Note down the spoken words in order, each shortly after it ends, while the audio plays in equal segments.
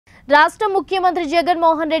రాష్ట్ర ముఖ్యమంత్రి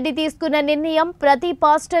జగన్మోహన్ రెడ్డి తీసుకున్న నిర్ణయం ప్రతి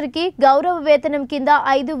పాస్టర్ కి గౌరవ వేతనం కింద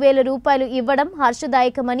 5,000 రూపాయలు ఇవ్వడం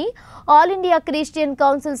హర్షదాయకమని ఆల్ ఇండియా క్రిస్టియన్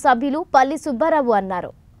కౌన్సిల్ సభ్యులు పల్లి సుబ్బారావు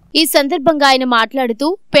అన్నారు. ఈ సందర్భంగా ఆయన మాట్లాడుతూ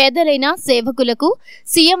పేదలైన సేవకులకు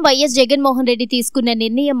సీఎం వైఎస్ జగన్మోహన్ రెడ్డి తీసుకున్న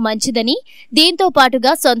నిర్ణయం మంచిదని, దీంతో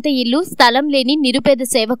పాటుగా సొంత ఇల్లు స్థలం లేని నిరుపేద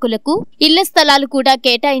సేవకులకు ఇళ్ల స్థలాలు కూడా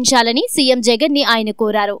కేటాయించాలని సీఎం జగన్ ని ఆయన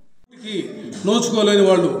కోరారు. నోచుకోలేని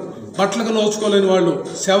వాళ్ళు, బట్టలకు నోచుకోలేని వాళ్ళు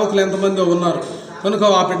సేవకులు ఎంతమంది ఉన్నారు కనుక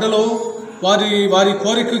ఆ బిడ్డలు వారి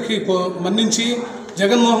కోరికకి మన్నించి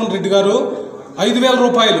జగన్మోహన్ రెడ్డి గారు 5,000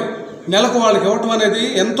 రూపాయలు నెలకు వాళ్ళకి ఇవ్వటం అనేది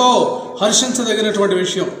ఎంతో హర్షించదగినటువంటి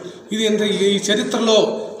విషయం. ఇది ఈ చరిత్రలో,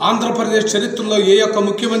 ఆంధ్రప్రదేశ్ చరిత్రలో ఏ ఒక్క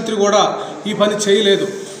ముఖ్యమంత్రి కూడా ఈ పని చేయలేదు.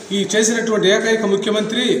 ఈ చేసినటువంటి ఏకైక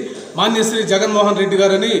ముఖ్యమంత్రి మాన్యశ్రీ జగన్మోహన్ రెడ్డి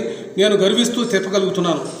గారని నేను గర్విస్తూ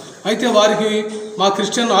చెప్పగలుగుతున్నాను. అయితే వారికి మా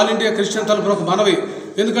ఆల్ ఇండియా క్రిస్టియన్ తరపున ఒక మనవి.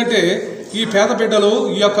 ఎందుకంటే ఈ పేద బిడ్డలు,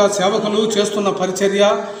 ఈ యొక్క సేవకులు చేస్తున్న పరిచర్య,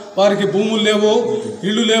 వారికి భూములు లేవు,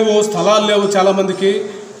 ఇళ్ళు లేవు, స్థలాలు లేవు, చాలామందికి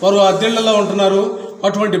వారు అద్దెళ్లలో ఉంటున్నారు.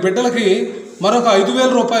 అటువంటి బిడ్డలకి మరొక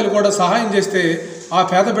 5,000 రూపాయలు కూడా సహాయం చేస్తే ఆ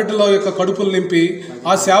పేద బిడ్డల యొక్క కడుపులు నింపి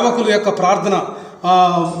ఆ సేవకుల యొక్క ప్రార్థన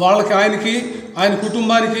వాళ్ళకి, ఆయన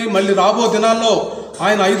కుటుంబానికి మళ్ళీ రాబో దినాల్లో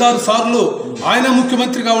ఆయన 5-6 సార్లు ఆయన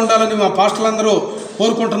ముఖ్యమంత్రిగా ఉండాలని మా పాస్టర్లందరూ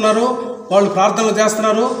కోరుకుంటున్నారు. వాళ్ళు ప్రార్థనలు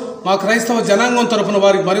చేస్తున్నారు. మా క్రైస్తవ జనాంగం తరపున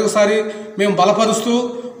వారికి మరొకసారి మేము బలపరుస్తూ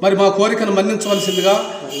మరి మా కోరికను మన్నించవలసిందిగా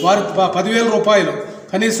వారి 10,000 రూపాయలు,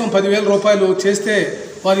 కనీసం 10,000 రూపాయలు చేస్తే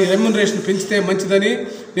వారి రెమ్యునరేషన్ పెంచితే మంచిదని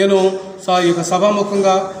నేను ఈ యొక్క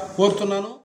సభాముఖంగా కోరుతున్నాను.